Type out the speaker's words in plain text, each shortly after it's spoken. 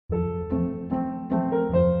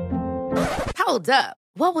Hold up.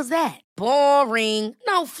 What was that? Boring.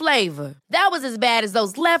 No flavor. That was as bad as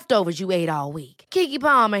those leftovers you ate all week. Keke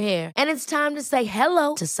Palmer here. And it's time to say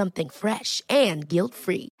hello to something fresh and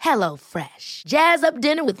guilt-free. HelloFresh. Jazz up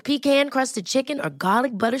dinner with pecan-crusted chicken or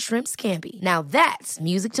garlic butter shrimp scampi. Now that's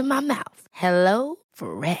music to my mouth.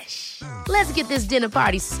 HelloFresh. Let's get this dinner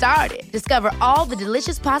party started. Discover all the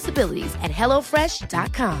delicious possibilities at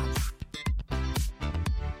HelloFresh.com.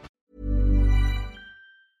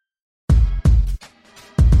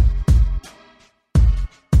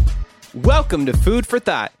 Welcome to Food for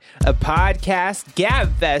Thought, a podcast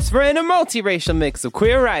gabfest wherein a multiracial mix of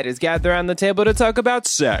queer writers gather around the table to talk about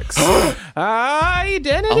sex,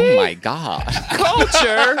 identity, oh my god,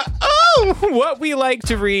 culture, what we like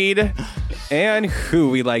to read, and who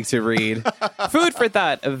we like to read. Food for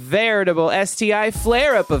Thought, a veritable STI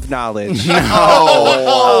flare-up of knowledge. wow!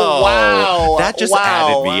 That just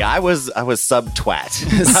added me. I was sub-twat.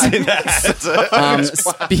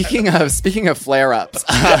 Speaking of flare-ups,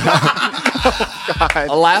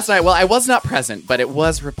 last night, well, I was not present, but it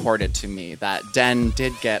was reported to me that Den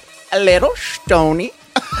did get a little stony.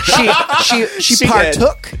 She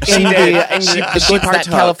partook in the goods that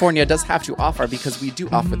California does have to offer, because we do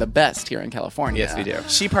offer the best here in California. Yes, we do.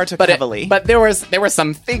 She partook heavily. But there were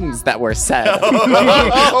some things that were said.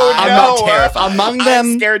 I'm terrified.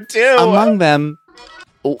 I'm scared too. Among them,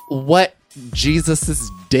 what Jesus's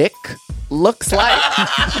dick looks like.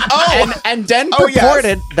 And Den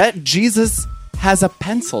purported that Jesus has a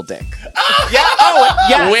pencil dick.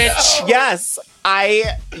 Which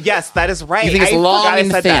that is right. You think it's long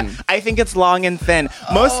and thin? I think it's long and thin.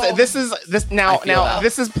 This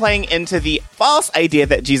is playing into the false idea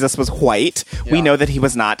that Jesus was white. Yeah. We know that he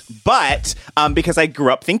was not, but because I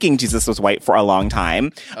grew up thinking Jesus was white for a long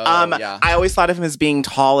time, I always thought of him as being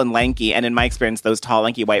tall and lanky, and in my experience, those tall,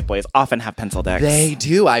 lanky white boys often have pencil dicks. They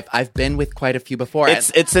do. I've been with quite a few before. It's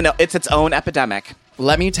its own epidemic.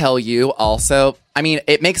 Let me tell you also, I mean,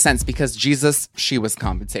 it makes sense because Jesus, she was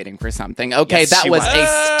compensating for something. Okay, yes, that was a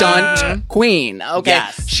stunt queen. Okay,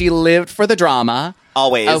 yes. She lived for the drama.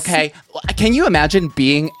 Always. Okay, can you imagine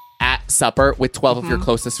being at supper with 12 of your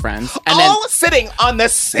closest friends? And all sitting on the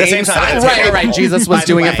same side. Right. Jesus was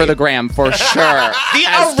doing it for the gram, for sure.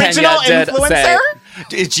 The original influencer?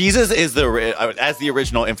 Jesus is as the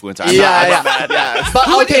original influencer. I'm Yeah. not mad. But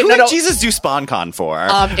Who did no. Jesus do SpawnCon for?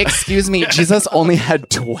 Excuse me, Jesus only had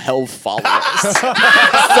 12 followers. So,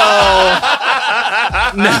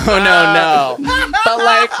 no. But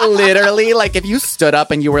like, literally, like if you stood up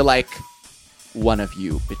and you were like, one of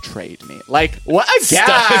you betrayed me. Like, what a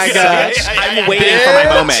gag! I'm waiting for my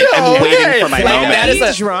moment. I'm waiting for my moment. That is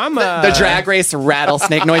a drama. The Drag Race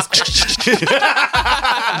rattlesnake noise.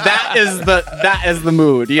 That is the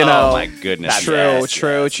mood, you know. Oh my goodness. True.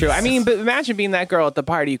 I mean, but imagine being that girl at the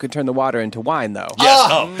party who could turn the water into wine, though.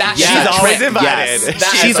 She's always invited.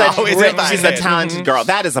 Yes. She's a talented girl.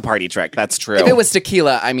 That is a party trick. That's true. If it was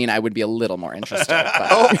tequila, I mean, I would be a little more interested.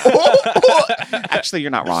 But. Actually,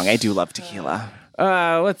 you're not wrong. I do love tequila.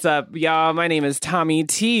 What's up, y'all? My name is Tommy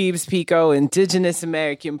Teebs Pico, Indigenous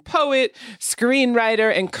American poet,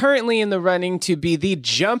 screenwriter, and currently in the running to be the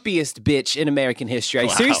jumpiest bitch in American history. I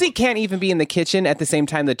seriously can't even be in the kitchen at the same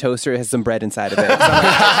time the toaster has some bread inside of it. So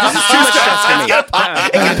this is too much stress for me.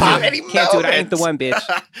 Can't do it. I ain't the one, bitch.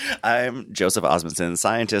 I'm Joseph Osmondson,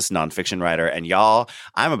 scientist, nonfiction writer, and y'all,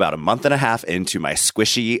 I'm about a month and a half into my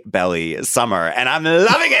squishy belly summer, and I'm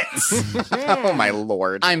loving it. Oh, my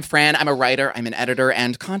Lord. I'm Fran. I'm a writer. I'm an editor.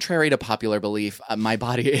 And contrary to popular belief, my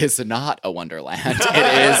body is not a wonderland. It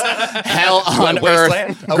is hell on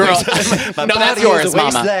earth. Girl, no, that's yours,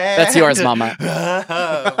 mama. That's yours, mama.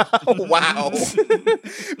 Wow.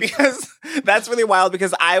 Because that's really wild,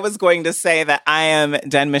 because I was going to say that I am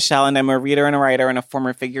Den Michelle, and I'm a reader and a writer and a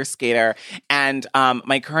former figure skater. And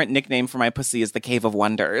my current nickname for my pussy is the Cave of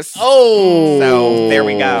Wonders. Oh. So there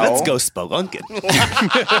we go. Let's go spelunking. Make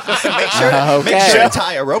sure to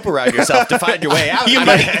tie a rope around yourself to find your way out. You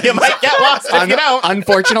might get lost if you don't.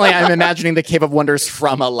 Unfortunately, I'm imagining the Cave of Wonders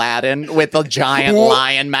from Aladdin with a giant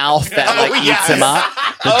lion mouth that eats him up.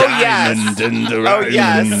 In the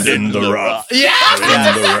rough.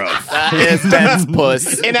 That is Den's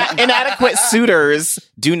puss. Inadequate suitors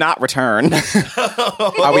do not return.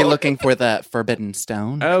 Are we looking for the Forbidden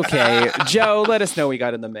Stone? Okay, Joe, let us know what we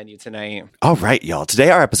got in the menu tonight. All right, y'all.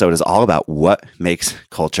 Today our episode is all about what makes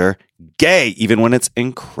culture gay, even when it's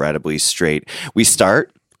incredibly straight. We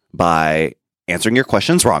start by answering your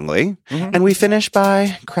questions wrongly, and we finish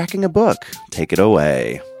by cracking a book. Take it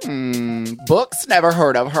away. Books? Never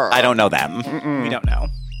heard of her. I don't know them. We don't know.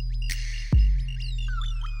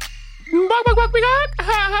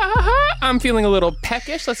 I'm feeling a little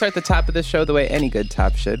peckish. Let's start the top of the show the way any good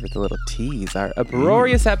top should, with a little tease. Our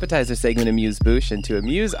uproarious appetizer segment, Amuse Bouche, and to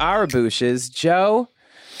amuse our bouches, Joe.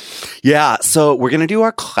 Yeah, so we're going to do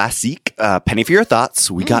our classic penny for your thoughts.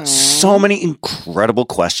 We got so many incredible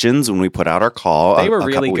questions when we put out our call. They were a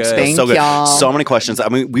really couple weeks good. ago. Thank So good. y'all. So many questions. I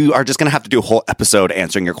mean, we are just going to have to do a whole episode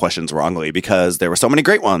answering your questions wrongly because there were so many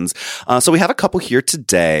great ones. So we have a couple here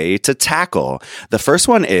today to tackle. The first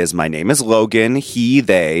one is, my name is Logan, he,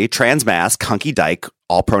 they, trans mask, hunky dyke,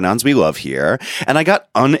 all pronouns we love here. And I got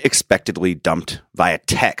unexpectedly dumped via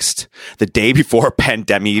text the day before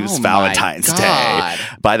Pandemy's Oh my Valentine's God. Day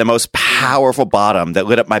by the most powerful bottom that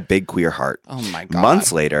lit up my big queer heart. Oh my God.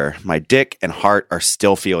 Months later, my dick and heart are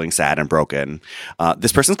still feeling sad and broken.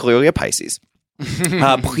 This person's clearly a Pisces.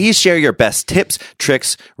 Please share your best tips,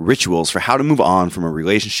 tricks, rituals for how to move on from a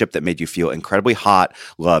relationship that made you feel incredibly hot,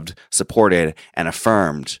 loved, supported, and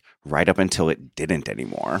affirmed right up until it didn't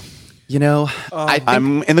anymore. You know, I think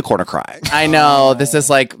I'm in the corner crying. I know this is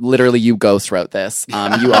like literally you ghost wrote this. You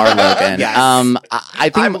are Logan. Yes. I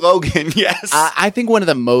think I'm Logan, yes. I think one of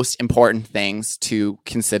the most important things to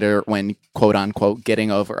consider when quote unquote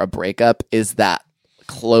getting over a breakup is that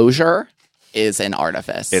closure is an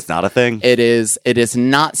artifice. It's not a thing. It is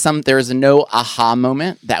not there is no aha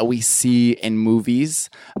moment that we see in movies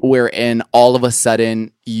wherein all of a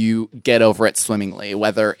sudden you get over it swimmingly,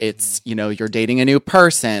 whether it's, you're dating a new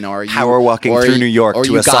person or you Power walking through New York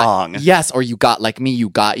to a song. Yes, or you got, like me, you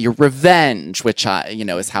got your revenge, which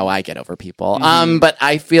is how I get over people. But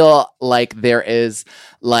I feel like there is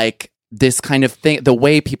like this kind of thing, the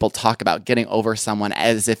way people talk about getting over someone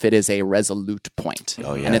as if it is a resolute point.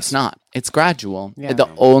 Oh, yes. And it's not. It's gradual. Yeah. The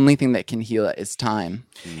only thing that can heal it is time.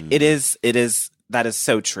 It is. That is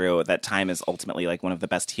so true, that time is ultimately like one of the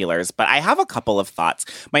best healers. But I have a couple of thoughts.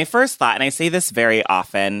 My first thought, and I say this very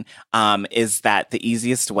often, is that the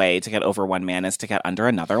easiest way to get over one man is to get under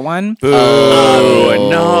another one. no.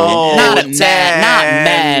 Not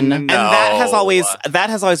men. And that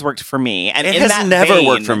has always worked for me. And It in has that never vein,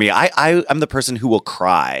 worked for me. I'm the person who will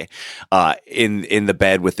cry in the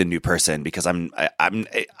bed with the new person because I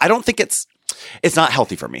don't think it's not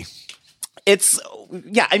healthy for me.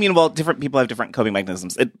 Different people have different coping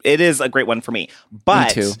mechanisms. It is a great one for me.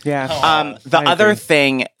 But Me too. Yeah. the other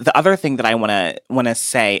thing that I want to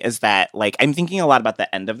say is that, like, I'm thinking a lot about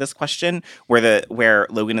the end of this question where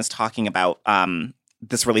Logan is talking about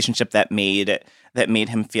this relationship that made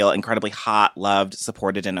him feel incredibly hot, loved,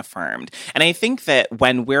 supported, and affirmed. And I think that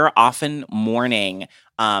when we're often mourning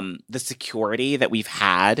the security that we've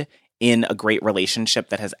had in a great relationship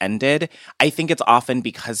that has ended, I think it's often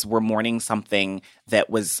because we're mourning something that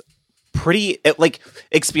was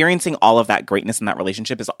experiencing all of that greatness in that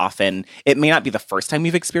relationship is often, it may not be the first time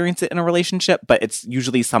you've experienced it in a relationship, but it's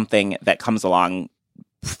usually something that comes along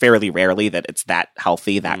fairly rarely that it's that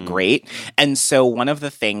healthy, that great. And so one of the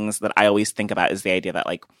things that I always think about is the idea that,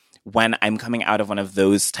 like, when I'm coming out of one of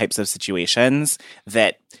those types of situations,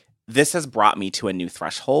 that this has brought me to a new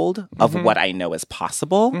threshold of what I know is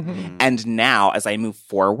possible. And now, as I move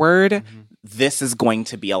forward, this is going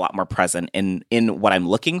to be a lot more present in what I'm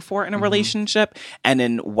looking for in a relationship and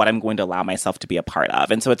in what I'm going to allow myself to be a part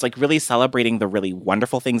of. And so it's like really celebrating the really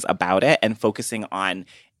wonderful things about it and focusing on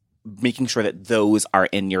making sure that those are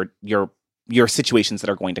in your situations that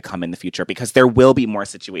are going to come in the future, because there will be more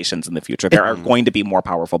situations in the future. There are going to be more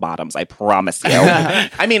powerful bottoms. I promise you.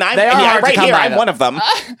 I mean, I'm right here. I'm one of them.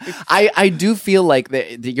 I do feel like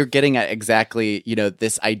that you're getting at exactly,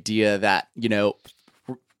 this idea that,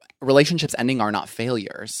 relationships ending are not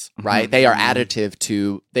failures, right? They are additive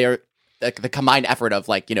to, they are like the combined effort of,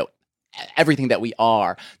 like, everything that we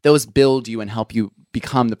are. Those build you and help you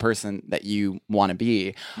become the person that you want to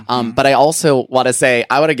be. But I also want to say,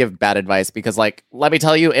 I want to give bad advice because, like, let me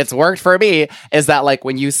tell you, it's worked for me. Is that, like,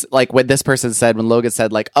 when this person said, when Logan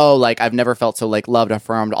said, like, oh, like, I've never felt so, like, loved,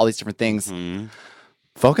 affirmed, all these different things.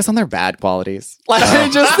 Focus on their bad qualities. Like,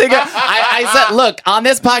 just think. I said, look, on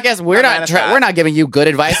this podcast, we're not giving you good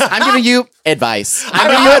advice. I'm giving you advice.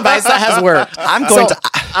 I'm giving you advice that has worked. I'm going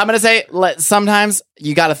to say, sometimes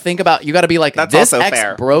you got to think about. You got to be like, That's this also ex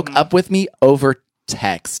fair. broke up with me over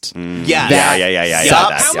text. Yeah.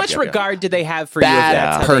 How much regard do they have for you? if Bad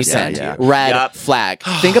that's how they person. treat you? Red Yep. flag.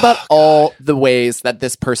 Think about all the ways that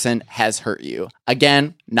this person has hurt you.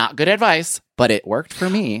 Again, not good advice, but it worked for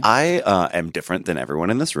me. I am different than everyone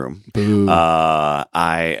in this room. Boo.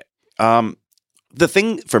 The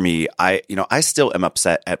thing for me, I still am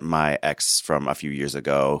upset at my ex from a few years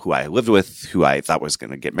ago, who I lived with, who I thought was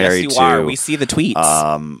going to get married Yes, you to. are. We see the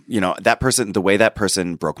tweets. That person, the way that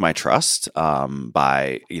person broke my trust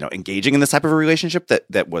by engaging in this type of a relationship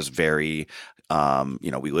that was very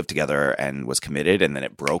we lived together and was committed, and then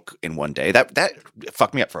it broke in one day. That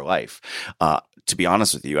fucked me up for life. To be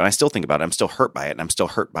honest with you, and I still think about it. I'm still hurt by it, and I'm still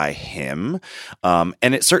hurt by him.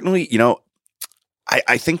 And it certainly,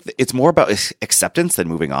 I think it's more about acceptance than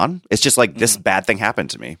moving on. It's just like this bad thing happened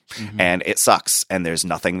to me, and it sucks, and there's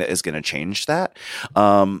nothing that is going to change that.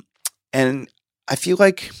 And I feel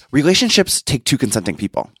like relationships take two consenting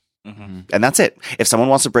people. And that's it. If someone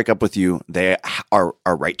wants to break up with you, they are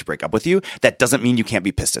right to break up with you. That doesn't mean you can't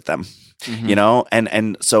be pissed at them,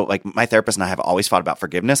 And so, like, my therapist and I have always fought about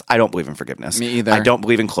forgiveness. I don't believe in forgiveness. Me either. I don't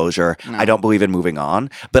believe in closure. No. I don't believe in moving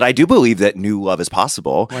on. But I do believe that new love is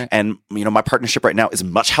possible. Right. And my partnership right now is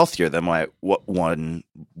much healthier than what one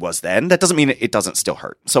was then. That doesn't mean it doesn't still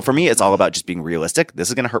hurt. So for me, it's all about just being realistic. This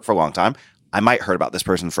is going to hurt for a long time. I might hurt about this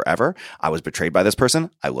person forever. I was betrayed by this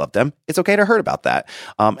person. I love them. It's okay to hurt about that.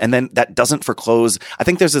 And then that doesn't foreclose. I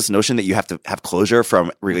think there's this notion that you have to have closure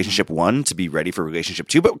from relationship 1 to be ready for relationship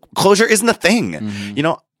 2, but closure isn't a thing.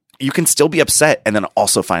 You can still be upset and then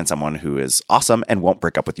also find someone who is awesome and won't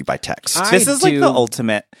break up with you by text. This is like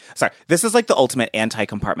the ultimate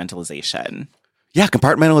anti-compartmentalization. Yeah,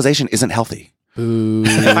 compartmentalization isn't healthy.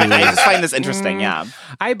 I just find this interesting, yeah.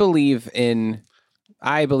 I believe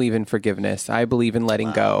in forgiveness. I believe in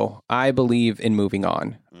letting go. I believe in moving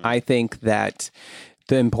on. I think that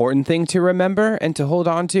the important thing to remember and to hold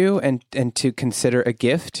on to and to consider a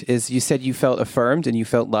gift is, you said you felt affirmed and you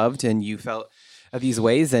felt loved and you felt these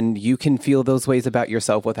ways, and you can feel those ways about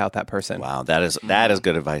yourself without that person. Wow, that is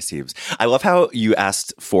good advice, Teebs. I love how you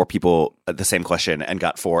asked 4 people the same question and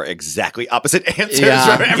got 4 exactly opposite answers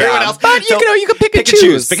from everyone else. But you can pick and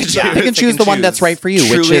choose. Pick and choose the one that's right for you,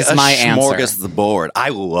 which is my answer. Smorgasbord. I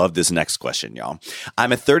love this next question, y'all.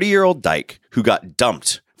 I'm a 30-year-old dyke who got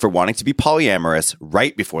dumped for wanting to be polyamorous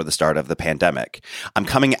right before the start of the pandemic. I'm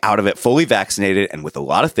coming out of it fully vaccinated and with a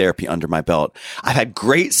lot of therapy under my belt. I've had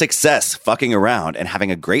great success fucking around and having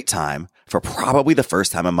a great time for probably the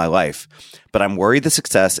first time in my life. But I'm worried the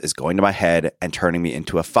success is going to my head and turning me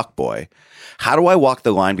into a fuckboy. How do I walk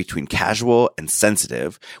the line between casual and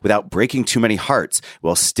sensitive without breaking too many hearts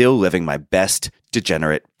while still living my best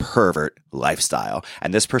degenerate pervert lifestyle?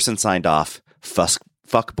 And this person signed off,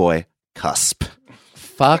 fuckboy cusp.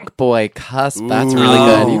 Fuckboy cusp. That's really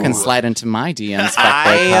good. You can slide into my DMs.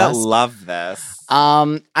 Fuckboy cusp. I love this.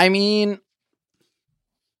 I mean,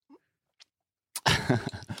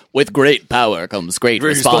 with great power comes great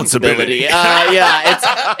responsibility.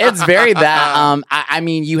 It's very that. I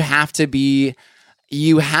mean, you have to,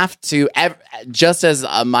 just as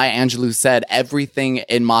Maya Angelou said, everything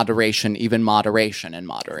in moderation, even moderation in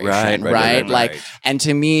moderation, right? Like, and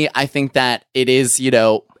to me, I think that it is,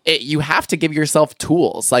 you have to give yourself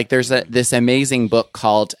tools. Like, there's this amazing book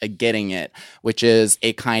called Getting It, which is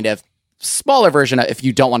a kind of smaller version of, if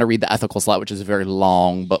you don't want to read The Ethical Slut, which is a very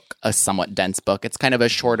long book, a somewhat dense book. It's kind of a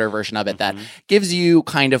shorter version of it that gives you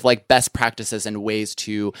kind of like best practices and ways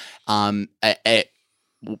to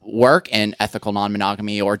work in ethical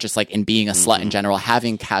non-monogamy, or just like in being a slut in general,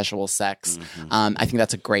 having casual sex. I think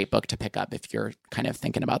that's a great book to pick up if you're kind of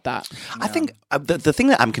thinking about that. I think the thing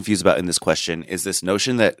that I'm confused about in this question is this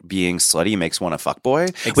notion that being slutty makes one a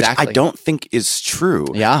fuckboy, which I don't think is true.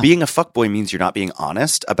 Yeah. Being a fuckboy means you're not being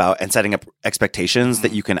honest about and setting up expectations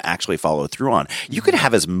that you can actually follow through on. You can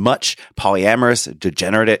have as much polyamorous,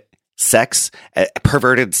 degenerate sex,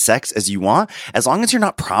 perverted sex as you want, as long as you're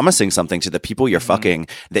not promising something to the people you're fucking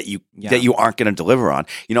that you aren't going to deliver on.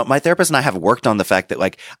 My therapist and I have worked on the fact that,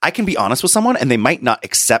 like, I can be honest with someone and they might not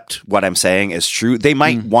accept what I'm saying as true. They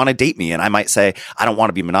might want to date me and I might say, I don't want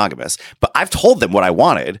to be monogamous, but I've told them what I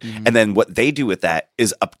wanted. And then what they do with that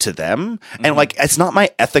is up to them. And like, it's not my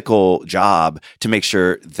ethical job to make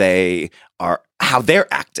sure they are how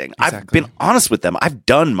they're acting. Exactly. I've been honest with them. I've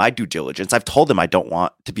done my due diligence. I've told them I don't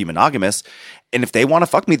want to be monogamous. And if they want to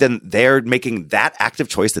fuck me, then they're making that active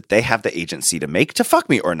choice that they have the agency to make to fuck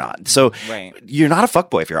me or not. So you're not a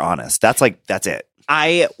fuckboy if you're honest. That's it.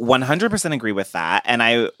 I 100% agree with that.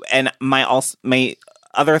 And my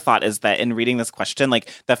other thought is that in reading this question, like,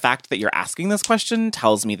 the fact that you're asking this question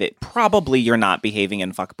tells me that probably you're not behaving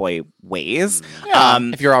in fuckboy ways. Yeah.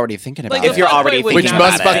 If you're already thinking about it. If you're already thinking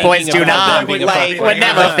about it. Which most fuckboys do not. Would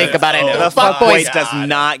never think about it. The fuckboy does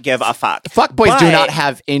not give a fuck. Fuckboys do not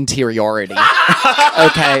have interiority.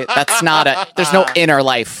 Okay? There's no inner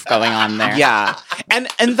life going on there. Yeah. And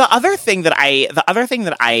the other thing that I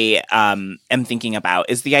am thinking about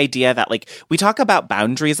is the idea that, like, we talk about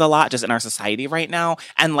boundaries a lot just in our society right now.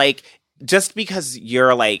 And, like, just because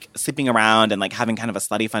you're like sleeping around and like having kind of a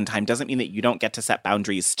slutty fun time doesn't mean that you don't get to set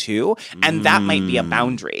boundaries too. And that might be a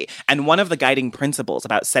boundary. And one of the guiding principles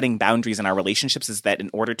about setting boundaries in our relationships is that in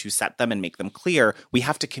order to set them and make them clear, we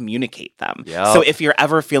have to communicate them. Yep. So if you're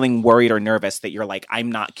ever feeling worried or nervous that you're like,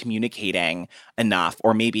 I'm not communicating enough,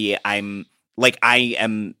 or maybe I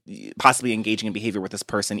am possibly engaging in behavior with this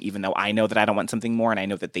person, even though I know that I don't want something more and I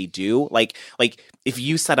know that they do. Like if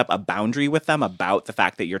you set up a boundary with them about the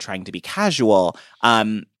fact that you're trying to be casual,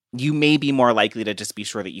 you may be more likely to just be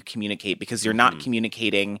sure that you communicate, because you're not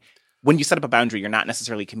communicating. When you set up a boundary, you're not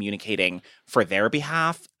necessarily communicating for their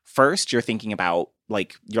behalf. First, you're thinking about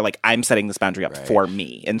I'm setting this boundary up for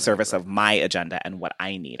me in service of my agenda and what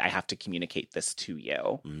I need. I have to communicate this to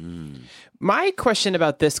you. My question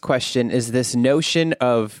about this question is this notion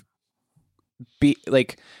of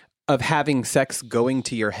of having sex going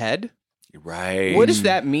to your head. Right. What does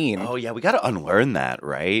that mean? Oh yeah, we got to unlearn that,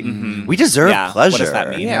 right? We deserve pleasure. What does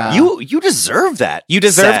that mean? Yeah. You deserve that. You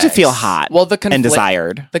deserve to sex. feel hot. Well, and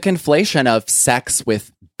desired. The conflation of sex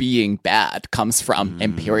with being bad comes from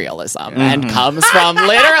imperialism and comes from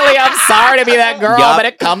literally, I'm sorry to be that girl, but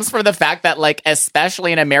it comes from the fact that, like,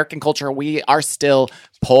 especially in American culture, we are still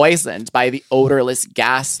poisoned by the odorless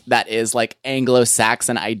gas that is like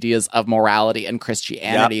Anglo-Saxon ideas of morality and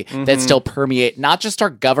Christianity that still permeate not just our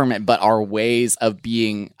government, but our ways of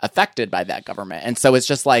being affected by that government. And so it's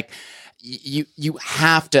just like, you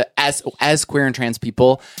have to, as queer and trans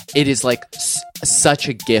people, it is like such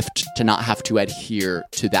a gift to not have to adhere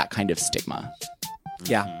to that kind of stigma.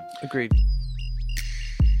 Yeah, agreed.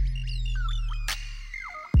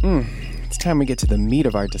 It's time we get to the meat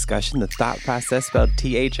of our discussion, the thought process spelled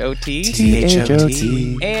T-H-O-T.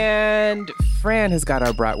 T-H-O-T. And Fran has got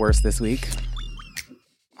our bratwurst this week.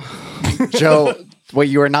 Joe, what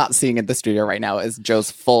you are not seeing in the studio right now is Joe's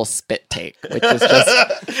full spit take, which is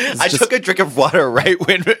just... I took a drink of water right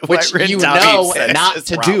when which you know not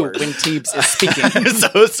to do when Teebs is speaking. I'm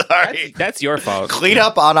so sorry. That's your fault. Clean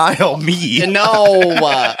up on aisle me.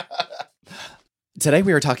 No. Today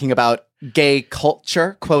we were talking about gay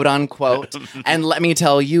culture, quote unquote. And let me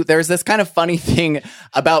tell you, there's this kind of funny thing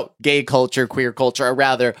about gay culture, queer culture, or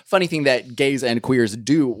rather funny thing that gays and queers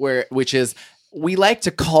do, which is we like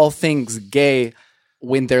to call things gay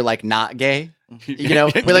when they're like not gay. You know,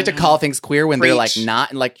 we like to call things queer when they're like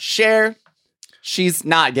not, and like Cher, she's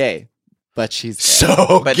not gay. But she's gay.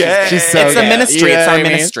 So gay. She's so It's gay. a ministry. You know It's what our I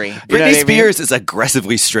mean? ministry. You know Britney what I mean? Spears is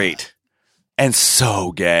aggressively straight and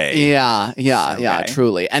so gay. Yeah, gay.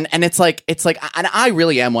 truly. And it's like, and I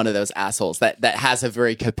really am one of those assholes that has a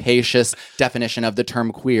very capacious definition of the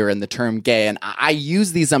term queer and the term gay. And I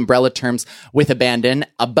use these umbrella terms with abandon,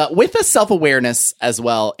 but with a self-awareness as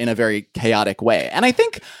well in a very chaotic way. And I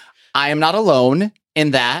think I am not alone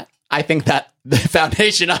in that. I think that the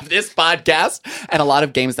foundation of this podcast and a lot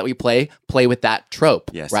of games that we play with that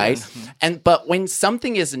trope, Yes, right? yes. But when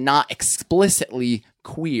something is not explicitly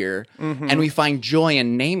queer and we find joy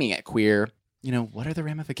in naming it queer, you know, what are the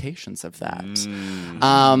ramifications of that?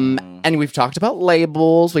 And we've talked about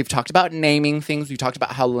labels, we've talked about naming things, we've talked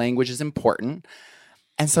about how language is important.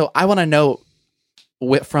 And so I want to know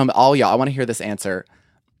from all y'all, I want to hear this answer.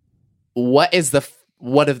 What is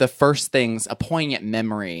one of the first things, a poignant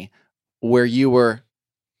memory where you were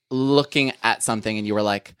looking at something and you were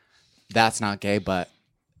like, that's not gay, but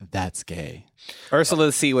that's gay? Ursula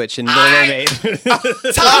the Sea Witch in Little Mermaid.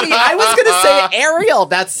 Tommy, I was going to say Ariel.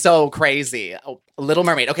 That's so crazy. Oh, Little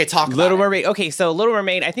Mermaid. Okay, talk about Little it. Mermaid. Okay, so Little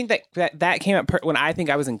Mermaid, I think that came up when I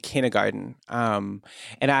think I was in kindergarten. And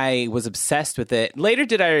I was obsessed with it. Later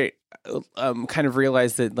did I kind of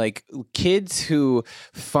realize that like kids who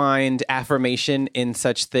find affirmation in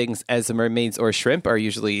such things as mermaids or shrimp are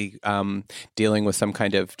usually dealing with some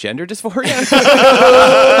kind of gender dysphoria.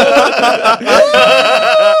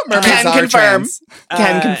 Mermaids are trans.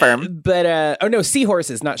 Can confirm. But oh no,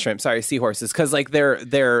 seahorses, not shrimp. Sorry, seahorses, because like they're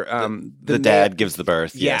The dad gives the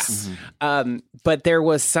birth. Yeah. Yes. But there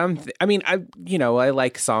was something, I mean, I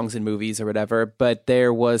like songs and movies or whatever, but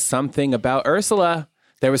there was something about Ursula.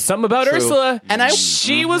 There was something about Ursula. And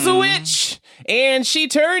she was a witch and she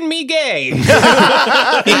turned me gay.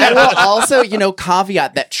 I will also,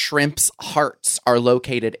 caveat that shrimps' hearts are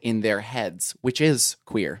located in their heads, which is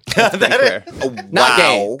queer. Not Not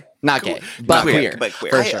gay. Not gay, but queer. But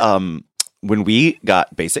queer. For sure. When we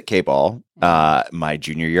got basic K-ball, my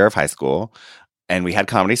junior year of high school, and we had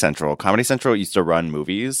Comedy Central. Comedy Central used to run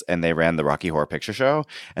movies, and they ran the Rocky Horror Picture Show.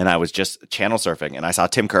 And I was just channel surfing, and I saw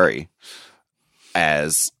Tim Curry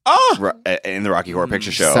as in the Rocky Horror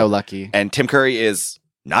Picture Show. So lucky. And Tim Curry is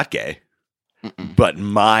not gay, but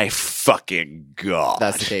my fucking God.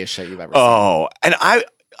 That's the gayest shit you've ever seen. Oh, and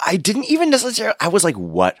I didn't even necessarily, I was like,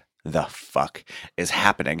 what the fuck is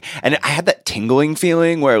happening? And I had that tingling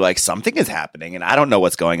feeling where like something is happening and I don't know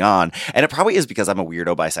what's going on. And it probably is because I'm a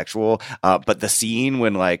weirdo bisexual. But the scene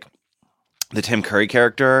when like the Tim Curry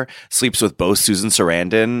character sleeps with both Susan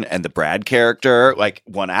Sarandon and the Brad character, like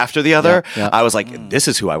one after the other. Yeah. I was like, this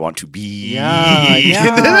is who I want to be. Yeah. This is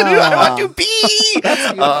who I want to be.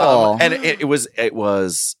 That's beautiful. And it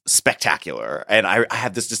was spectacular. And I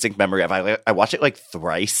have this distinct memory of I watched it like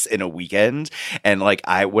thrice in a weekend, and like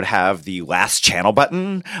I would have the last channel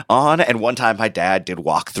button on. And one time my dad did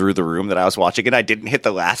walk through the room that I was watching, and I didn't hit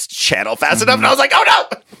the last channel fast enough, and I was like, oh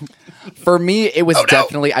no. For me, it was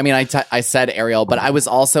definitely, I mean, I said Ariel, but I was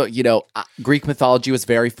also, Greek mythology was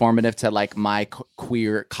very formative to like my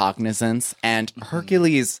queer cognizance, and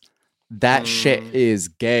Hercules, that shit is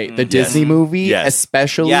gay. The Disney movie,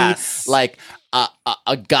 especially, like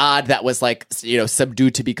a god that was like,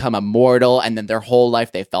 subdued to become immortal, and then their whole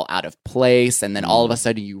life they fell out of place, and then all of a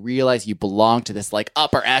sudden you realize you belong to this like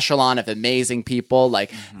upper echelon of amazing people.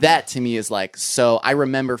 Like that to me is like, so I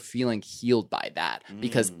remember feeling healed by that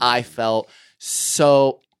because I felt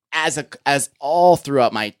so as all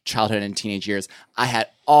throughout my childhood and teenage years, I had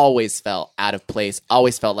always felt out of place,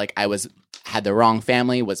 always felt like I had the wrong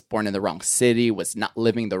family, was born in the wrong city, was not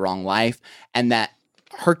living the wrong life, and that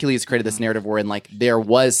Hercules created this narrative wherein like there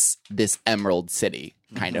was this Emerald City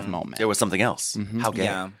kind of moment. There was something else. How gay.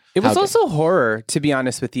 Yeah. It was also horror, to be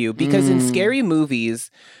honest with you, because in scary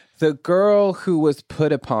movies, the girl who was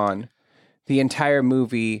put upon the entire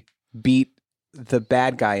movie beat the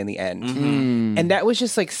bad guy in the end. And that was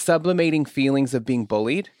just like sublimating feelings of being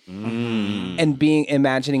bullied and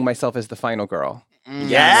imagining myself as the final girl.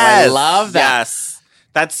 Yes. I love that. Yes.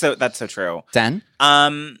 That's so true. Den?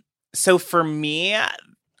 So for me,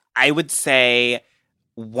 I would say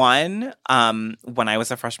one, when I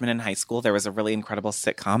was a freshman in high school, there was a really incredible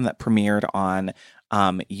sitcom that premiered on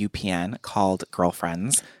UPN called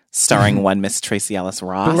Girlfriends, starring one Miss Tracy Ellis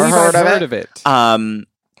Ross. I've heard of it.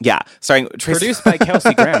 Yeah, starring Tracy. Produced by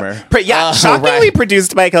Kelsey Grammer. Shockingly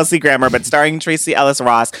produced by Kelsey Grammer, but starring Tracy Ellis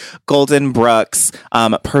Ross, Golden Brooks,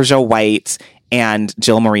 Persia White, and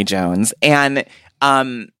Jill Marie Jones. And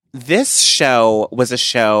this show was a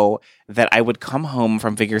show that I would come home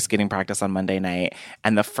from figure skating practice on Monday night,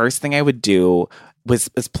 and the first thing I would do was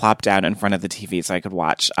plop down in front of the TV so I could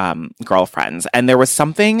watch Girlfriends. And there was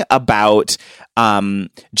something about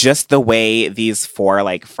just the way these four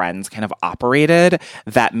like friends kind of operated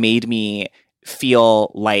that made me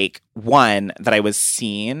feel like, one, that I was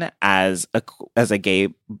seen as a gay,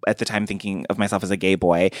 at the time thinking of myself as a gay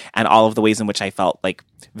boy, and all of the ways in which I felt like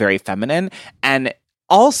very feminine. And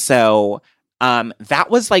also,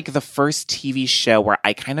 that was like the first TV show where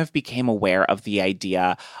I kind of became aware of the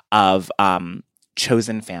idea of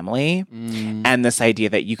chosen family and this idea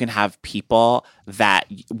that you can have people that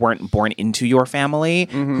weren't born into your family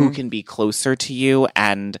who can be closer to you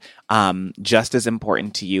and just as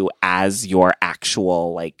important to you as your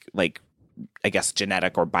actual like I guess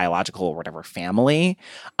genetic or biological or whatever family.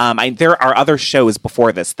 There are other shows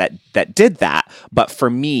before this that did that, but for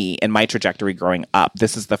me, in my trajectory growing up,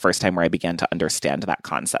 this is the first time where I began to understand that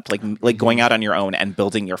concept, like going out on your own and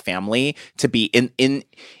building your family to be in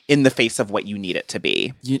the face of what you need it to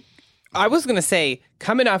be. I was gonna say,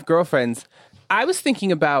 coming off Girlfriends, I was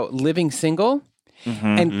thinking about living single.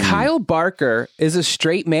 And Kyle Barker is a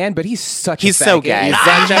straight man, but he's so gay. He's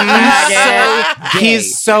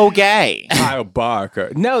so gay. Kyle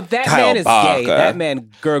Barker. No, that Kyle man is Barker. gay. That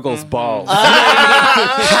man gurgles balls.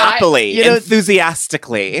 Happily,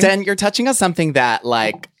 enthusiastically. Den, you're touching on something that,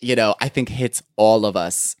 like, I think hits all of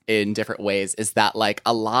us in different ways, is that, like,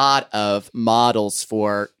 a lot of models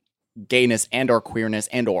for gayness and or queerness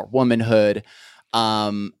and or womanhood,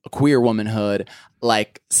 queer womanhood,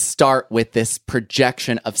 like start with this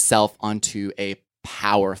projection of self onto a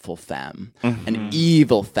powerful femme, an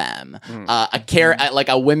evil femme, like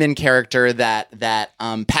a women character that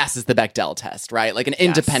passes the Bechdel test, right? Like an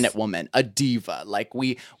independent woman, a diva. Like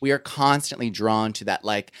we are constantly drawn to that,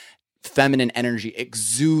 like feminine energy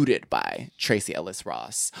exuded by Tracy Ellis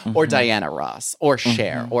Ross or Diana Ross or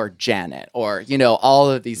Cher or Janet or, all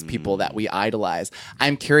of these people that we idolize.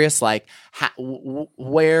 I'm curious, like,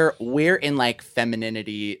 where in like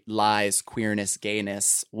femininity lies queerness,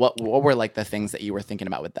 gayness? What were like the things that you were thinking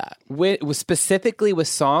about with that? Specifically with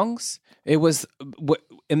songs, it was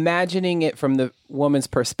imagining it from the woman's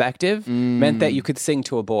perspective meant that you could sing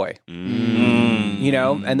to a boy,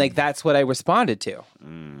 and like that's what I responded to.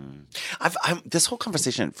 I'm this whole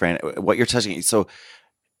conversation, Fran, what you're touching. So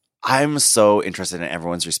I'm so interested in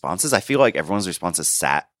everyone's responses. I feel like everyone's responses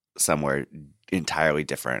sat somewhere entirely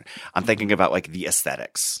different. I'm thinking about like the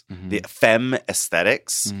aesthetics, the femme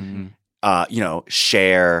aesthetics.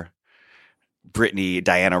 Cher, Britney,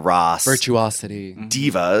 Diana Ross, virtuosity,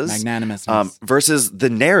 divas, magnanimousness, versus the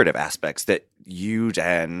narrative aspects that you,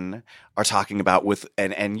 Jen, are talking about with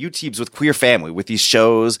and you, Teebs, with Queer Family, with these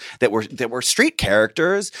shows that were straight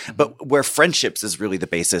characters, but where friendships is really the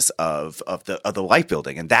basis of the life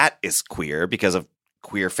building, and that is queer because of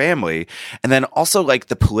Queer Family, and then also like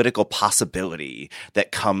the political possibility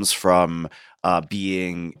that comes from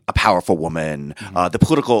being a powerful woman, the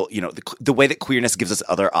political, the way that queerness gives us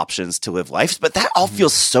other options to live life. But that all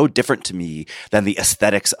feels so different to me than the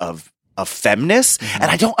aesthetics of feminist. And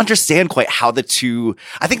I don't understand quite how the two,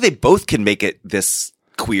 I think they both can make it this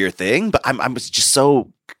queer thing, but I'm just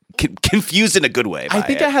so confused in a good way. I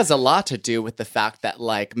think it has a lot to do with the fact that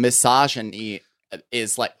like misogyny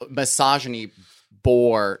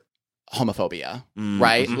bore homophobia,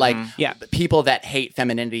 right? Like people that hate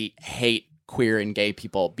femininity hate queer and gay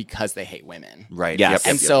people because they hate women. Right. Yes.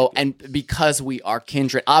 And because we are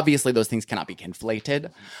kindred, obviously those things cannot be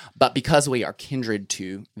conflated, but because we are kindred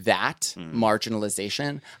to that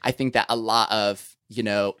marginalization, I think that a lot of,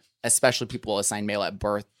 especially people assigned male at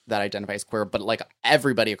birth that identify as queer, but like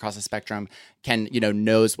everybody across the spectrum can,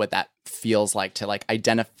 knows what that feels like to like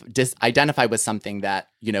identify with something that,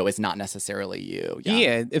 is not necessarily you.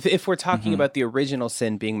 Yeah. If we're talking about the original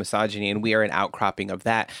sin being misogyny and we are an outcropping of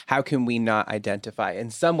that, how can we not identify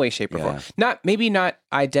in some way, shape, or form? Maybe not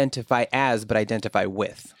identify as, but identify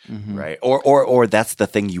with. Right. Or that's the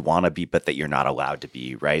thing you want to be, but that you're not allowed to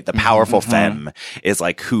be, right? The powerful femme is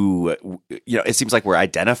like who, it seems like we're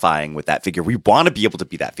identifying with that figure. We want to be able to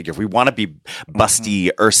be that figure. We want to be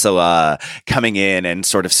busty Ursula coming in and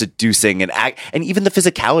sort of seducing and act, and even the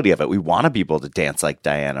physicality of it. We want to be able to dance like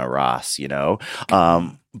Diana Ross,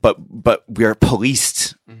 but we're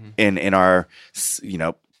policed in our,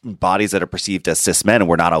 bodies that are perceived as cis men, and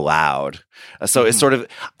we're not allowed. So it's sort of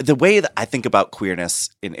the way that I think about queerness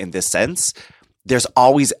in this sense. There's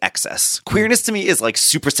always excess. Queerness to me is like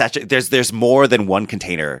super saturated. There's more than one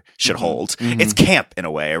container should hold. It's camp in a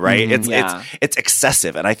way, right? It's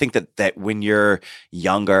excessive. And I think that when you're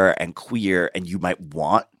younger and queer and you might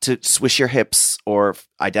want to swish your hips or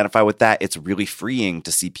identify with that, it's really freeing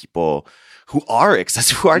to see people who are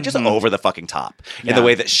excessive, who are just over the fucking top in the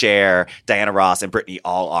way that Cher, Diana Ross, and Britney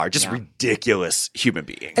all are. Just ridiculous human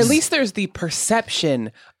beings. At least there's the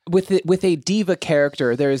perception with a diva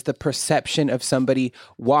character, there is the perception of somebody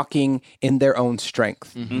walking in their own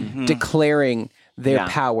strength, declaring their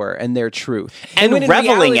power and their truth. And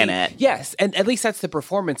reveling in it. Yes, and at least that's the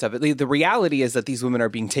performance of it. The reality is that these women are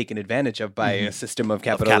being taken advantage of by a system of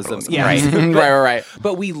capitalism. Right. Right.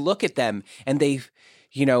 But we look at them and they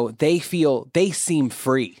seem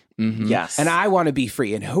free. Yes. And I want to be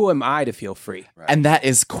free. And who am I to feel free? Right. And that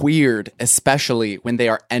is queered, especially when they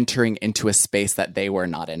are entering into a space that they were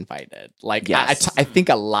not invited. Like, I think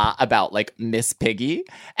a lot about, like, Miss Piggy.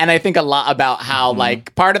 And I think a lot about how,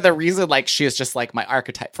 like, part of the reason, like, she is just, like, my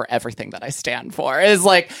archetype for everything that I stand for is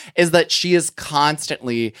that she is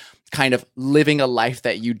constantly kind of living a life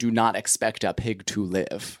that you do not expect a pig to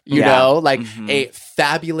live, like a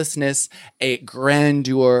fabulousness, a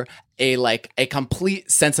grandeur, a complete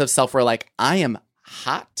sense of self where like, I am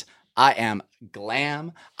hot, I am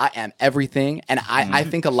glam, I am everything. And I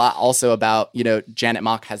think a lot also about, Janet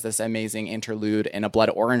Mock has this amazing interlude in a Blood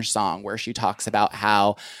Orange song where she talks about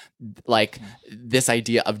how like this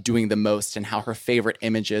idea of doing the most and how her favorite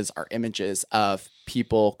images are images of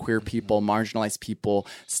people, queer people, marginalized people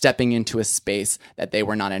stepping into a space that they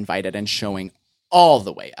were not invited and showing all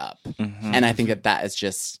the way up. And I think that is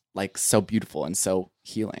just like so beautiful and so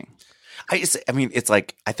healing. I mean, it's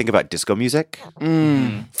like, I think about disco music,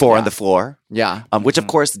 Four on the Floor. Yeah. Which, of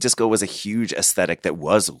course, disco was a huge aesthetic that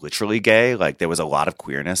was literally gay. Like, there was a lot of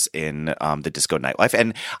queerness in the disco nightlife.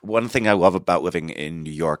 And one thing I love about living in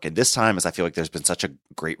New York in this time is I feel like there's been such a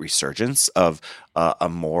great resurgence of a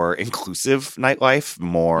more inclusive nightlife,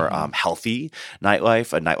 more healthy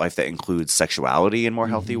nightlife, a nightlife that includes sexuality in more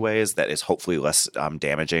healthy ways, that is hopefully less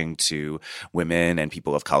damaging to women and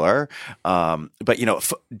people of color. But,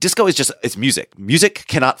 disco is just, it's music. Music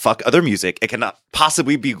cannot fuck other music. It cannot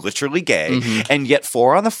possibly be literally gay. And yet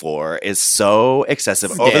Four on the Floor is so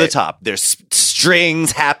excessive, over the top. There's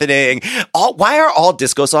strings happening. Why are all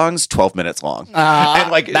disco songs 12 minutes long?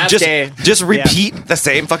 And like just repeat the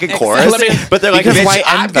same fucking chorus. But they're like, bitch,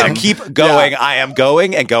 I'm gonna keep going. I am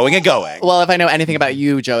going and going and going. Well, if I know anything about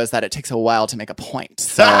you, Joe, is that it takes a while to make a point.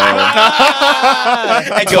 So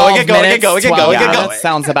and going and going and going and going and going. That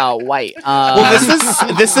sounds about white.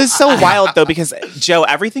 Well, this is so wild though, because Joe,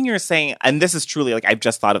 everything you're saying, and this is truly like I've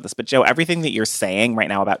just thought of this, but Joe, everything that you're saying right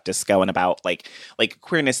now about disco and about like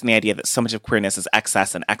queerness and the idea that so much of queerness is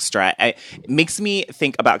excess and extra, it makes me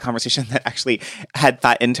think about a conversation that actually had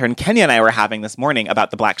thought intern Kenya and I were having this morning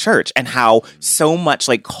about the Black church and how so much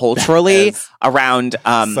like culturally around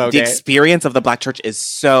the experience of the Black church is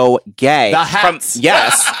so gay. The hats.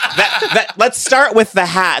 Let's start with the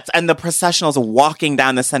hats and the processionals walking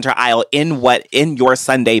down the center aisle in your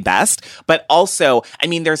Sunday best, but also, I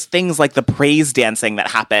mean, there's things like the praise dancing that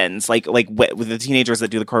happens, like with the teenagers that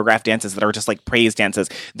do the choreographed dances that are just like praise dances.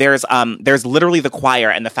 There's literally the choir,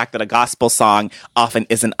 and the fact that a gospel song often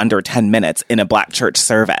isn't under 10 minutes in a Black church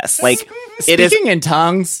service. Like speaking in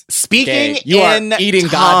tongues. Speaking you in are eating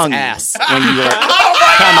tongues. God's ass when you are.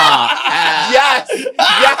 Come on. Yes, you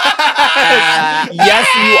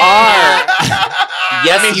are.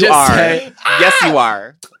 Yes, you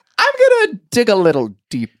are. I'm gonna dig a little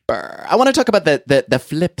deeper. I want to talk about the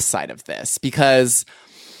flip side of this, because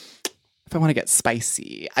if I want to get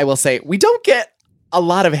spicy, I will say we don't get a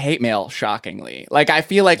lot of hate mail, shockingly. Like, I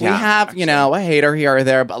feel like we have, a hater here or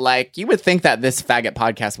there, but like, you would think that this faggot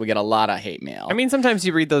podcast would get a lot of hate mail. I mean, sometimes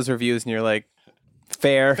you read those reviews and you're like,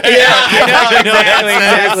 fair.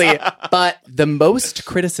 Exactly. But the most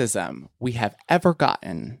criticism we have ever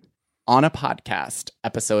gotten on a podcast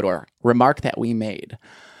episode or remark that we made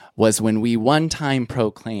was when we one time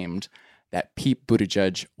proclaimed that Pete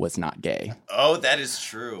Buttigieg was not gay. Oh, that is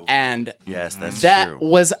true. And yes, that's true. That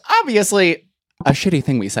was obviously a shitty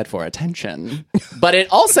thing we said for attention, but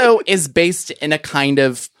it also is based in a kind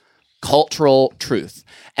of cultural truth.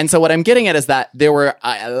 And so what I'm getting at is that there were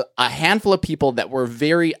a handful of people that were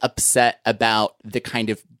very upset about the kind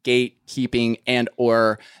of gatekeeping and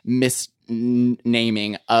or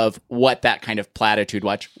misnaming of what that kind of platitude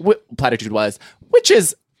was, which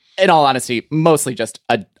is, in all honesty, mostly just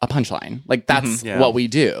a punchline. Like, that's what we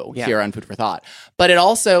do here on Food for Thought. But it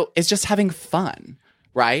also is just having fun,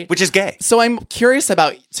 right? Which is gay. So I'm curious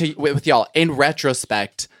with y'all, in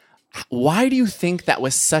retrospect, why do you think that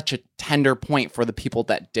was such a tender point for the people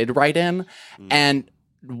that did write in? And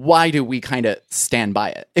why do we kind of stand by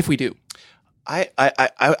it, if we do? I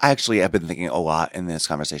actually have been thinking a lot in this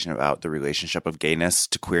conversation about the relationship of gayness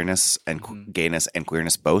to queerness and gayness and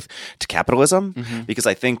queerness both to capitalism, because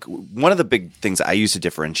I think one of the big things I use to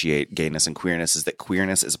differentiate gayness and queerness is that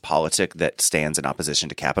queerness is a politic that stands in opposition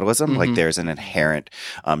to capitalism. Like, there's an inherent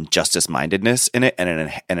justice mindedness in it, and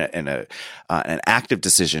an active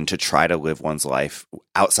decision to try to live one's life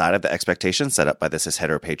outside of the expectations set up by this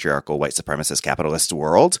heteropatriarchal white supremacist capitalist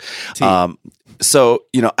world. So,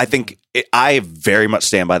 I think I very much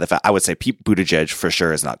stand by the fact, I would say Pete Buttigieg for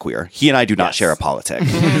sure is not queer. He and I do not share a politic.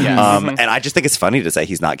 And I just think it's funny to say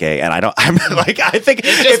he's not gay. And I think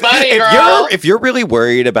it's just funny, girl. If you're really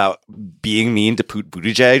worried about being mean to Pete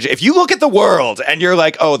Buttigieg, if you look at the world and you're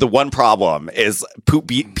like, oh, the one problem is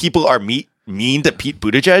people are mean to Pete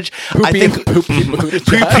Buttigieg, I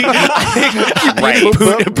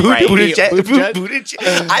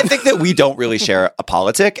think that we don't really share a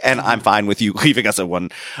politic, and I'm fine with you leaving us a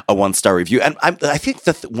 1-star review. And I think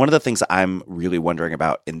that one of the things that I'm really wondering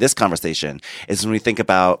about in this conversation is when we think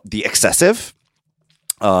about the excessive,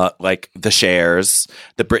 like the Chers,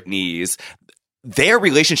 the Britneys, their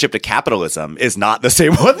relationship to capitalism is not the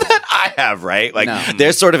same one that I have, right? Like,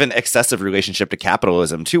 there's sort of an excessive relationship to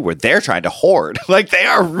capitalism too, where they're trying to hoard. Like, they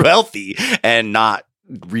are wealthy and not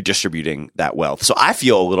redistributing that wealth. So I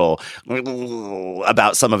feel a little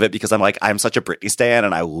about some of it, because I'm like, I'm such a Britney stan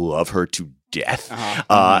and I love her to death.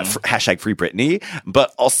 Hashtag free Britney.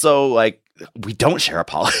 But also, like, we don't share a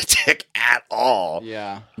politic at all.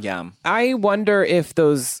 Yeah. I wonder if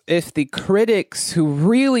the critics who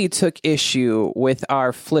really took issue with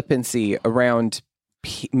our flippancy around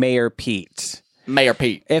Mayor Pete,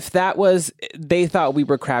 if that was, they thought we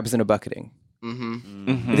were crabs in a bucketing.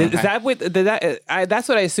 Is that what that's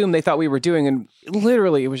what I assumed they thought we were doing, and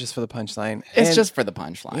literally it was just for the punchline. It's just for the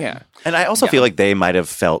punchline. Yeah. And I also feel like they might have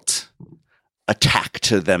felt attacked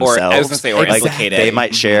to themselves. Or I was going to say, or implicated. They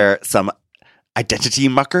might share some identity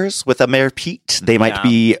muckers with a Mayor Pete. They might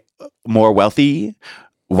be more wealthy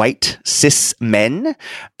white cis men,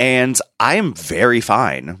 and I am very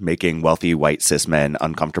fine making wealthy white cis men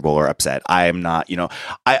uncomfortable or upset. I am not,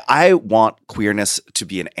 I want queerness to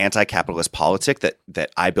be an anti-capitalist politic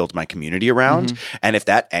that I build my community around. And if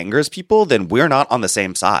that angers people, then we're not on the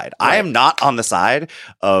same side. Right. I am not on the side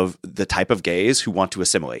of the type of gays who want to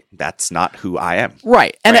assimilate. That's not who I am.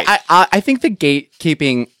 Right. And I think the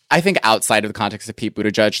gatekeeping, I think outside of the context of Pete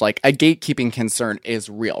Buttigieg, like a gatekeeping concern is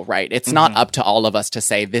real, right? It's not up to all of us to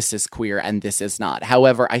say this is queer and this is not.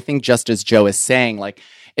 However, I think just as Joe is saying, like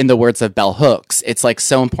in the words of Bell Hooks, it's like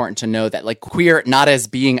so important to know that like queer, not as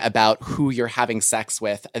being about who you're having sex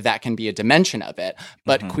with, that can be a dimension of it,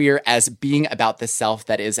 but queer as being about the self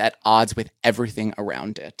that is at odds with everything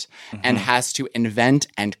around it and has to invent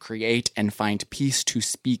and create and find peace to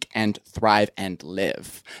speak and thrive and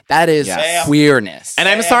live. That is queerness. And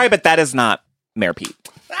I'm sorry, but that is not Mayor Pete.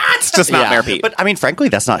 That's just not Mayor Pete. But I mean, frankly,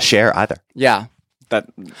 that's not Cher either. Yeah.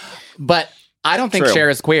 But I don't think Cher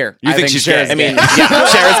is queer. You think she's gay? I mean, Cher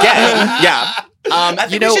is gay. Yeah. I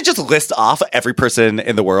think we should just list off every person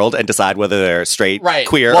in the world and decide whether they're straight,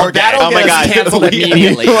 queer, well, or gay. Oh my God! Canceled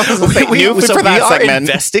immediately. We are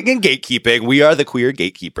investing in gatekeeping. We are the queer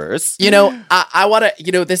gatekeepers. I want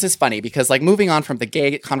to. This is funny because, like, moving on from the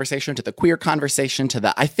gay conversation to the queer conversation to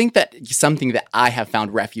the, I think that something that I have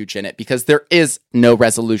found refuge in it because there is no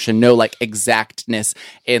resolution, no like exactness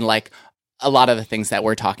in like a lot of the things that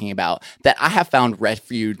we're talking about, that I have found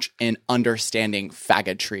refuge in understanding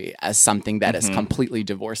faggotry as something that is completely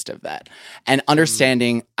divorced of that. And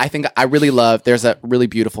understanding, I think I really love, there's a really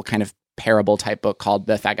beautiful kind of parable type book called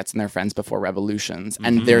The Faggots and Their Friends Before Revolutions.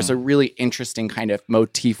 And there's a really interesting kind of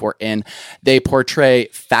motif wherein they portray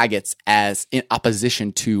faggots as in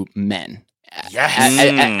opposition to men. Yes.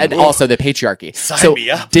 And also the patriarchy. So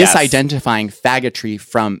disidentifying faggotry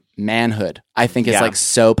from manhood, I think is like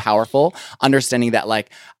so powerful. Understanding that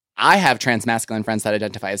like I have trans masculine friends that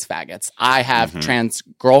identify as faggots. I have trans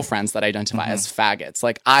girlfriends that identify as faggots.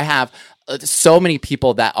 Like I have so many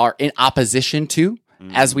people that are in opposition to,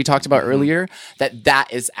 as we talked about earlier, that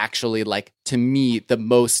is actually like, to me, the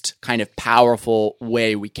most kind of powerful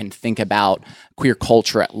way we can think about queer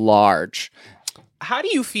culture at large. How do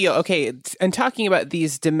you feel, okay, and talking about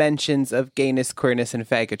these dimensions of gayness, queerness, and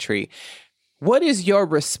faggotry, what is your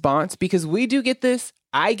response? Because we do get this,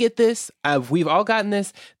 I get this, we've all gotten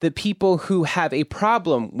this, the people who have a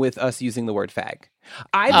problem with us using the word fag.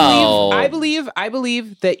 I believe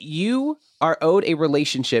that you are owed a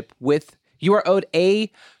relationship with, you are owed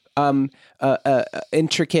a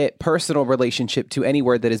intricate personal relationship to any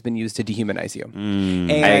word that has been used to dehumanize you.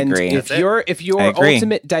 And I agree. If your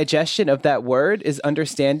ultimate digestion of that word is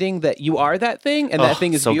understanding that you are that thing and that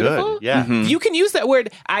thing is so beautiful, you can use that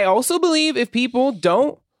word. I also believe if people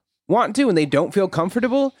don't want to and they don't feel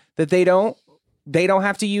comfortable, that they don't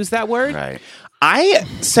have to use that word. Right.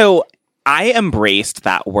 I embraced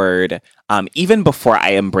that word even before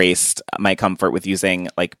I embraced my comfort with using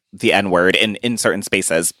like the N-word in certain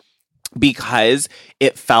spaces, because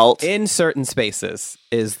it felt in certain spaces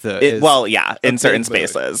in certain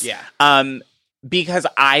spaces. Yeah. Because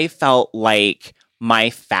I felt like my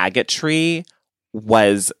faggotry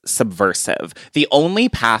was subversive. The only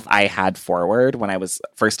path I had forward when I was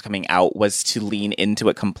first coming out was to lean into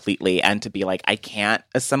it completely and to be like, I can't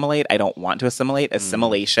assimilate. I don't want to assimilate.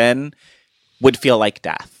 Assimilation would feel like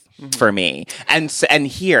death for me. And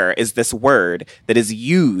here is this word that is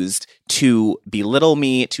used to belittle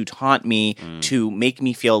me, to taunt me, to make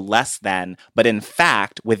me feel less than. But in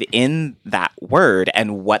fact, within that word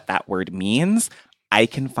and what that word means, I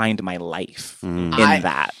can find my life in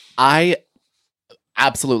that. I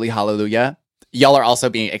absolutely hallelujah. Y'all are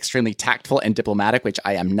also being extremely tactful and diplomatic, which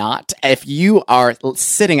I am not. If you are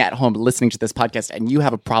sitting at home listening to this podcast and you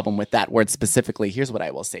have a problem with that word specifically, here's what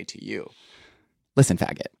I will say to you. Listen,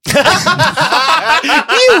 faggot.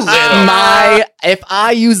 You little. If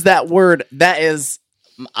I use that word, that is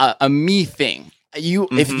a me thing.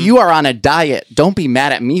 If you are on a diet, don't be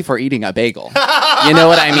mad at me for eating a bagel. You know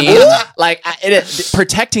what I mean? Like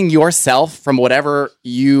protecting yourself from whatever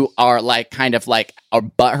you are like kind of like a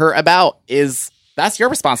butthurt about that's your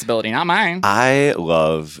responsibility, not mine. I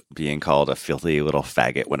love being called a filthy little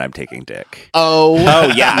faggot when I'm taking dick. Oh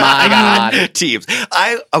yeah, my God, Teebs.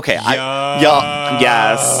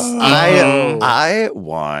 I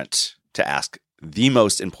want to ask the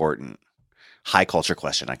most important high culture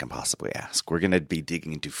question I can possibly ask. We're going to be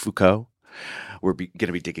digging into Foucault. We're going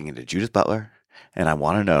to be digging into Judith Butler, and I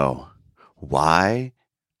want to know, why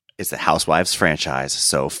is the Housewives franchise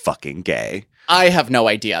so fucking gay? I have no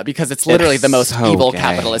idea, because it's literally the most evil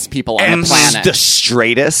capitalist people on the planet. The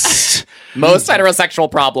straightest Most heterosexual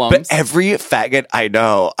problems. But every faggot I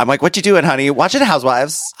know, I'm like, what you doing, honey? Watching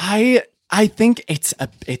Housewives. I think it's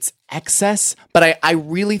excess, but I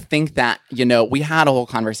really think that, we had a whole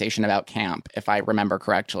conversation about camp, if I remember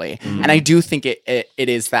correctly. And I do think it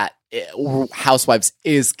is that Housewives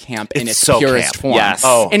is camp in its so purest camp. form. Yes.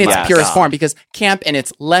 Oh, in its my purest God. form, because camp in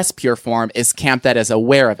its less pure form is camp that is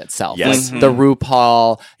aware of itself. Yes. Like the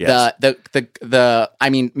RuPaul, Yes. I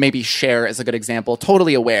mean, maybe Cher is a good example,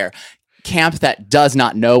 totally aware. Camp that does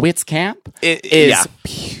not know it's camp is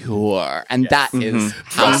pure, and that is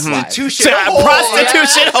Housewives. Prostitution.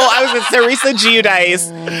 Oh, I was with Teresa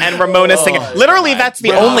Giudice and Ramona Singer. Literally, that's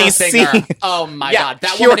the only scene. Oh my Yeah, God,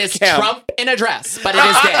 that pure woman is camp. Trump in a dress, but it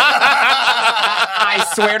is gay. I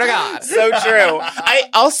swear to God. So true. I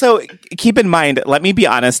also keep in mind, let me be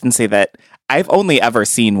honest and say that I've only ever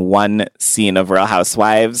seen one scene of Real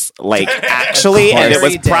Housewives, like actually, and it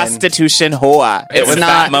was prostitution hoa. It was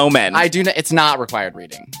that moment. I do. It's not required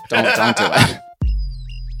reading. Don't do it.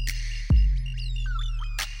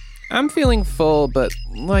 I'm feeling full, but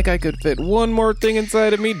like I could fit one more thing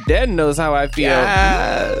inside of me. Den knows how I feel.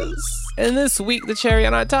 Yes. And this week, the cherry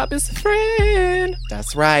on our top is Fran.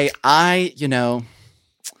 That's right. I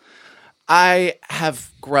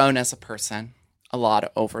have grown as a person a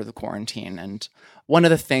lot over the quarantine, and one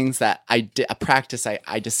of the things that a practice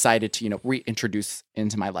I decided to reintroduce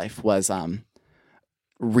into my life was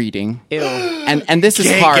reading. Ew. And this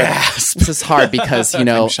is hard. Gasp. This is hard because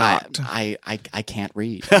shocked. I can't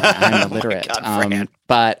read. I'm illiterate.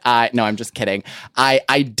 But I'm just kidding.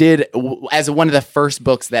 I did, as one of the first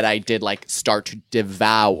books that I did start to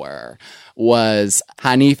devour was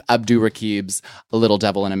Hanif Abdurraqib's The Little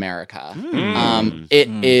Devil in America. It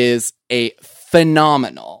is a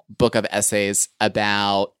phenomenal book of essays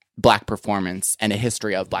about Black performance and a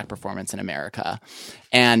history of Black performance in America.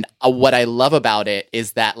 And what I love about it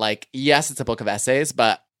is that, yes, it's a book of essays,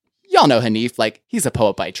 but y'all know Hanif, he's a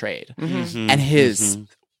poet by trade. And his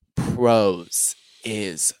prose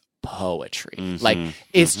is poetry.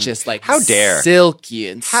 It's just How dare. silky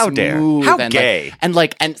and How dare. smooth How and gay.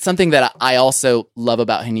 and something that I also love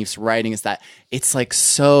about Hanif's writing is that it's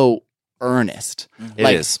so earnest.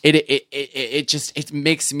 It is. It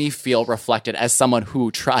makes me feel reflected as someone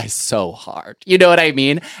who tries so hard. You know what I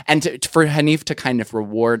mean? And for Hanif to kind of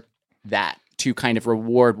reward that, to kind of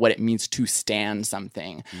reward what it means to stand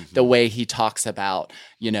something, the way he talks about,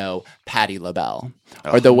 Patti LaBelle,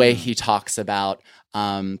 or the way he talks about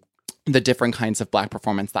the different kinds of Black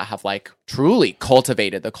performance that have truly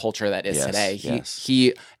cultivated the culture that is today.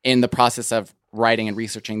 He, in the process of writing and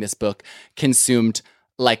researching this book, consumed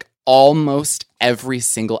almost every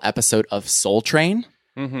single episode of Soul Train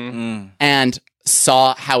and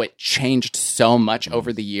saw how it changed so much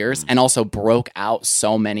over the years and also broke out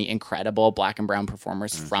so many incredible Black and brown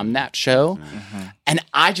performers from that show. And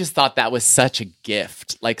I just thought that was such a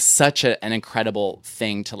gift, such an incredible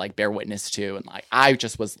thing to bear witness to. And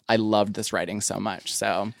I loved this writing so much.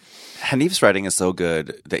 So Hanif's writing is so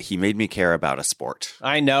good that he made me care about a sport.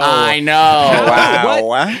 I know. Wow.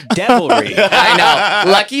 What devilry. I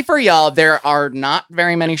know. Lucky for y'all, there are not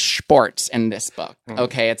very many sports in this book.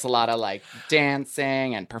 Okay, it's a lot of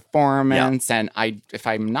dancing and performance, and if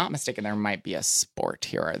I'm not mistaken, there might be a sport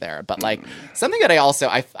here or there. But something that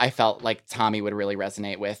I felt like Tommy would really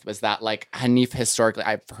resonate with was that Hanif historically,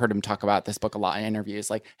 I've heard him talk about this book a lot in interviews.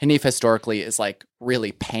 Hanif historically is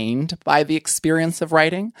really pained by the experience of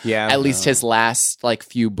writing. Yeah. At least his last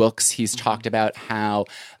few books, he's talked about how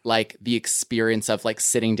the experience of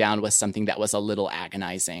sitting down was something that was a little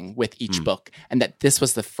agonizing with each book, and that this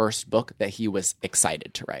was the first book that he was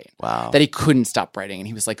excited to write. Wow. That he couldn't stop writing, and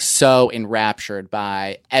he was so enraptured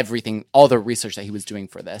by everything, all the research that he was doing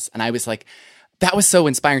for this. And I was that was so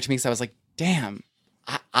inspiring to me, because I was damn,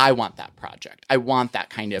 I want that project. I want that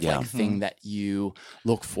kind of thing that you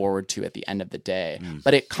look forward to at the end of the day.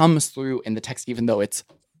 But it comes through in the text, even though it's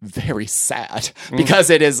very sad, because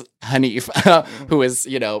it is Hanif who is,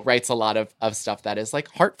 writes a lot of stuff that is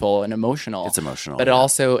heartful and emotional. It's emotional. But it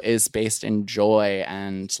also is based in joy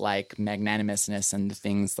and magnanimousness and the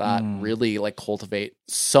things that really cultivate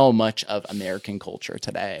so much of American culture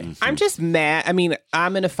today. I'm just mad. I mean,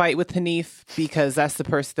 I'm in a fight with Hanif because that's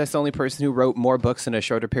the only person who wrote more books in a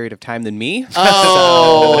shorter period of time than me.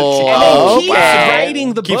 Oh, and he keeps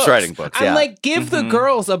writing the Keeps books. writing books, I'm yeah. give the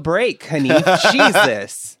girls a break, Hanif.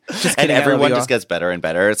 Jesus. Just And kidding, I love everyone you all. just gets better and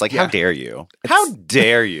better. It's how dare you? How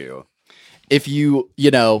dare you? If you,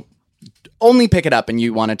 only pick it up and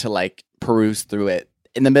you wanted to peruse through it,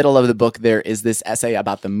 in the middle of the book, there is this essay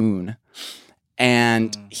about the moon.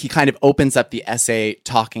 And he kind of opens up the essay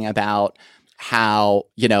talking about how,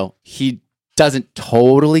 he doesn't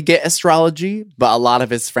totally get astrology, but a lot of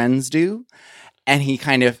his friends do. And he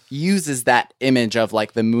kind of uses that image of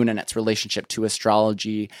like the moon and its relationship to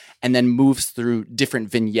astrology and then moves through different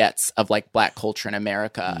vignettes of like Black culture in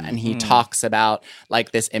America. Mm-hmm. And he talks about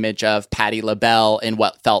like this image of Patti LaBelle in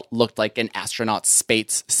what looked like an astronaut's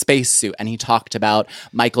spacesuit. And he talked about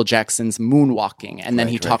Michael Jackson's moonwalking. And then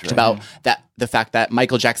he talked about the fact that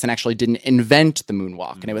Michael Jackson actually didn't invent the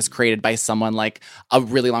moonwalk. And it was created by someone like a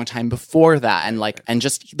really long time before that. And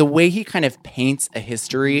just the way he kind of paints a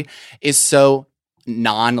history is so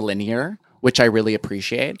non-linear, which I really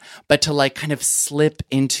appreciate, but to like kind of slip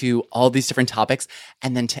into all these different topics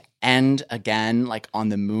and then to end again like on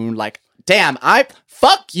the moon, like, damn,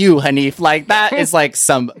 fuck you, Hanif. Like that is like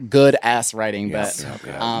some good ass writing. Yes,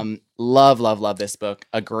 but love this book.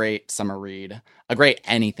 A great summer read, a great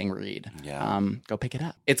anything read. Yeah. Go pick it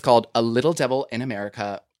up. It's called A Little Devil in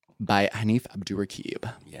America by Hanif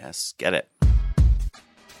Abdurraqib. Yes, get it.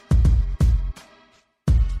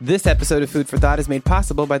 This episode of Food for Thought is made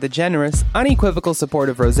possible by the generous, unequivocal support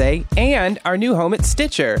of Rosé and our new home at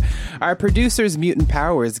Stitcher. Our producer's mutant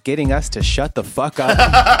power is getting us to shut the fuck up.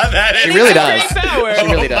 She really does. She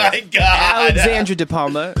really does. Oh my God. Alexandra De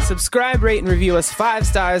Palma, subscribe, rate, and review us 5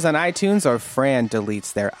 stars on iTunes, or Fran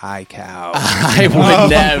deletes their iCow. I would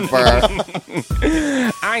never.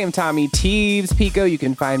 I am Tommy Teebs. Pico, you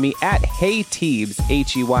can find me at HeyTeebs,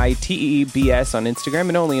 HeyTeebs on Instagram,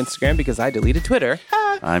 and only Instagram because I deleted Twitter.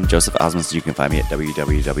 I'm Joseph Osmondson. You can find me at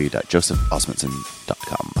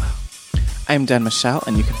www.josephosmondson.com. I'm Dan Michelle,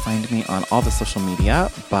 and you can find me on all the social media,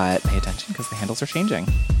 but pay attention because the handles are changing.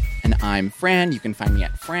 And I'm Fran. You can find me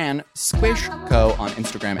at Fran Squishco on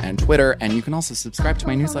Instagram and Twitter, and you can also subscribe to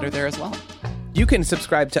my newsletter there as well. You can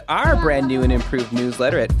subscribe to our brand new and improved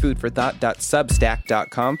newsletter at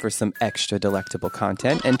foodforthought.substack.com for some extra delectable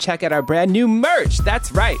content, and check out our brand new merch.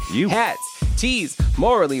 That's right. Hats, tees,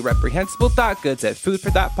 morally reprehensible thought goods at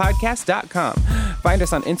foodforthoughtpodcast.com. Find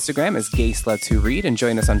us on Instagram as Gay Sluts Who Read, and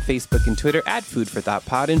join us on Facebook and Twitter at Food for Thought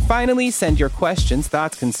Pod. And finally, send your questions,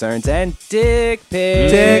 thoughts, concerns, and dick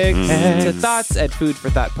pics to thoughts at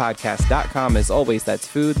foodforthoughtpodcast.com. As always, that's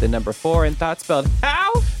food, the number 4, and thought spelled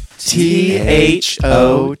how?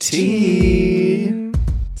 THOT. See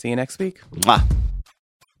you next week. Mwah.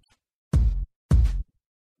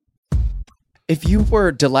 If you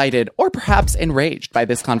were delighted or perhaps enraged by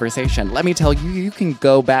this conversation, let me tell you, you can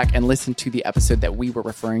go back and listen to the episode that we were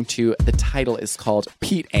referring to. The title is called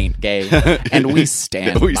Pete Ain't Gay, and we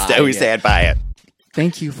stand by it. We stand by it.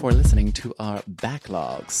 Thank you for listening to our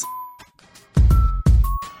backlogs.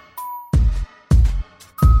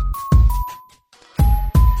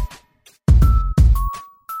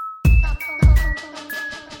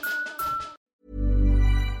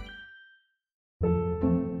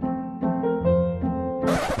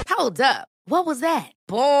 Hold up. What was that?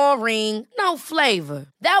 Boring. No flavor.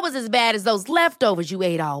 That was as bad as those leftovers you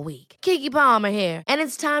ate all week. Keke Palmer here. And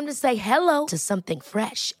it's time to say hello to something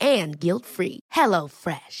fresh and guilt-free. Hello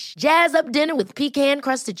Fresh. Jazz up dinner with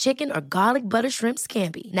pecan-crusted chicken or garlic butter shrimp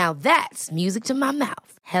scampi. Now that's music to my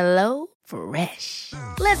mouth. Hello Fresh.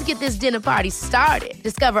 Let's get this dinner party started.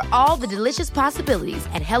 Discover all the delicious possibilities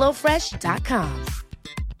at HelloFresh.com.